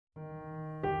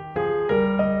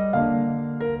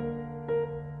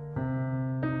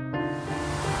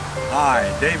Hi,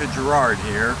 David Gerard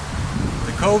here.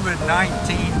 The COVID-19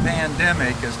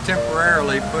 pandemic has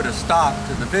temporarily put a stop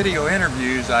to the video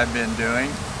interviews I've been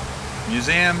doing.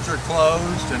 Museums are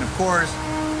closed, and of course,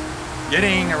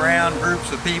 getting around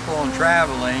groups of people and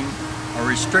traveling are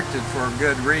restricted for a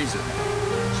good reason.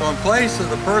 So in place of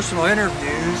the personal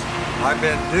interviews I've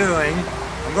been doing,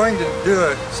 I'm going to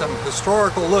do some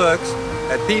historical looks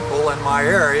at people in my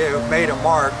area who've made a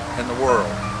mark in the world.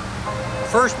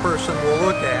 The first person we'll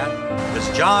look at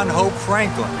is John Hope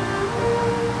Franklin.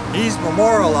 He's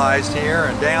memorialized here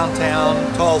in downtown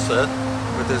Tulsa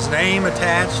with his name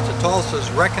attached to Tulsa's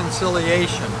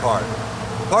Reconciliation Park.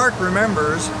 The park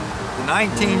remembers the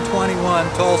 1921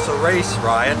 Tulsa race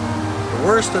riot, the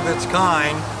worst of its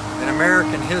kind in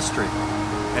American history,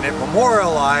 and it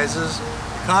memorializes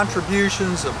the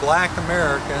contributions of black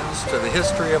Americans to the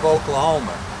history of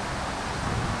Oklahoma.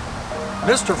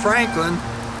 Mr. Franklin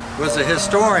was a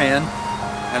historian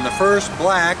and the first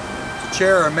black to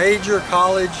chair a major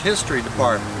college history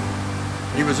department.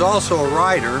 He was also a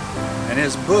writer, and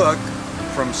his book,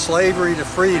 From Slavery to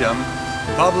Freedom,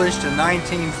 published in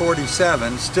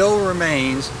 1947, still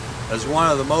remains as one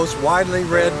of the most widely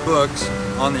read books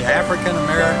on the African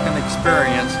American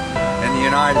experience in the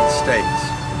United States.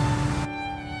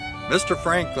 Mr.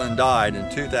 Franklin died in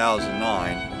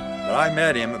 2009, but I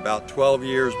met him about 12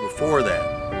 years before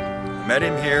that. I met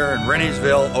him here in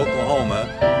Renniesville, Oklahoma,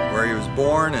 where he was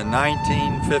born in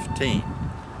 1915.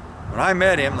 When I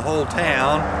met him, the whole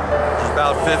town, which is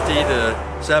about 50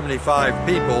 to 75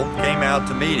 people, came out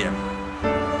to meet him.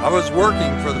 I was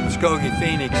working for the Muskogee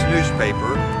Phoenix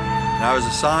newspaper, and I was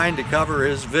assigned to cover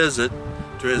his visit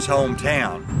to his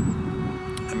hometown.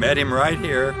 I met him right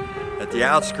here at the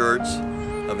outskirts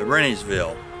of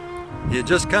Renniesville. He had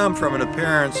just come from an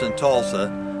appearance in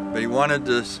Tulsa, but he wanted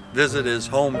to visit his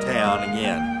hometown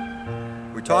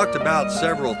again. We talked about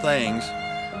several things,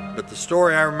 but the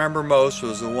story I remember most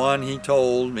was the one he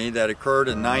told me that occurred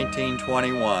in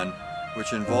 1921,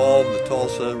 which involved the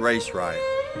Tulsa race riot.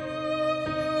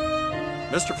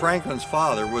 Mr. Franklin's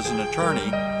father was an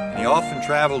attorney, and he often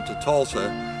traveled to Tulsa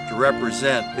to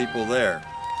represent people there.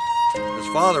 His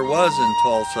father was in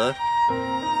Tulsa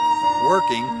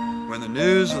working when the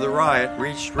news of the riot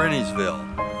reached Renniesville.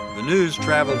 The news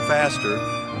traveled faster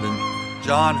than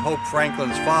John Hope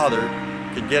Franklin's father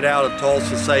could get out of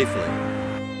Tulsa safely.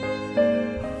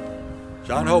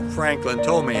 John Hope Franklin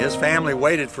told me his family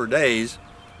waited for days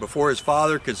before his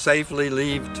father could safely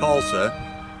leave Tulsa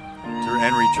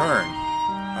and return.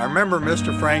 I remember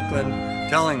Mr. Franklin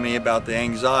telling me about the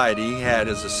anxiety he had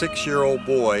as a 6-year-old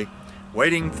boy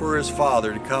waiting for his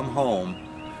father to come home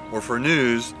or for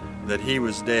news that he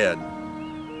was dead.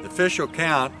 The official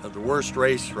count of the worst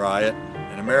race riot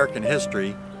in American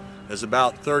history is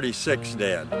about 36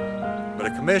 dead, but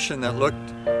a commission that looked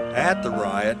at the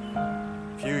riot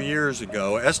a few years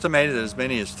ago estimated that as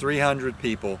many as 300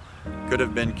 people could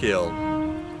have been killed.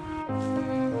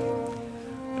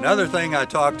 Another thing I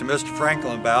talked to Mr.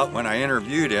 Franklin about when I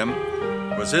interviewed him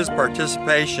was his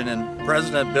participation in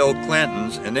President Bill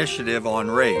Clinton's initiative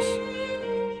on race.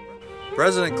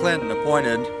 President Clinton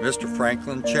appointed Mr.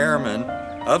 Franklin chairman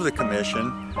of the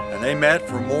commission, and they met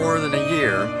for more than a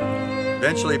year,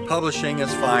 eventually publishing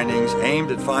its findings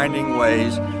aimed at finding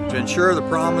ways to ensure the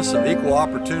promise of equal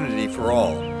opportunity for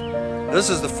all. This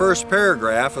is the first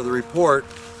paragraph of the report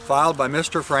filed by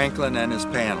Mr. Franklin and his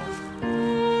panel.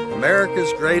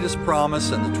 America's greatest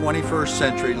promise in the 21st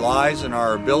century lies in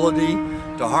our ability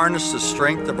to harness the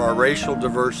strength of our racial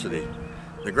diversity.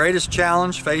 The greatest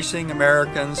challenge facing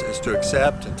Americans is to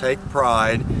accept and take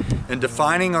pride in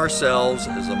defining ourselves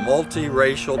as a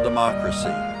multiracial democracy.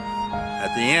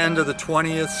 At the end of the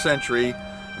 20th century,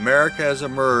 America has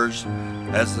emerged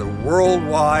as the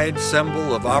worldwide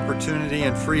symbol of opportunity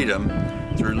and freedom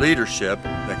through leadership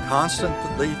that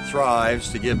constantly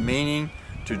thrives to give meaning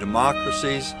to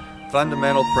democracy's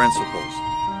fundamental principles.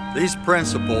 These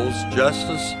principles,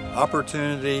 justice,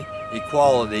 opportunity,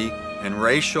 equality, and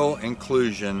racial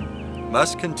inclusion,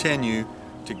 must continue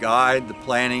to guide the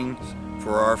planning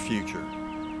for our future.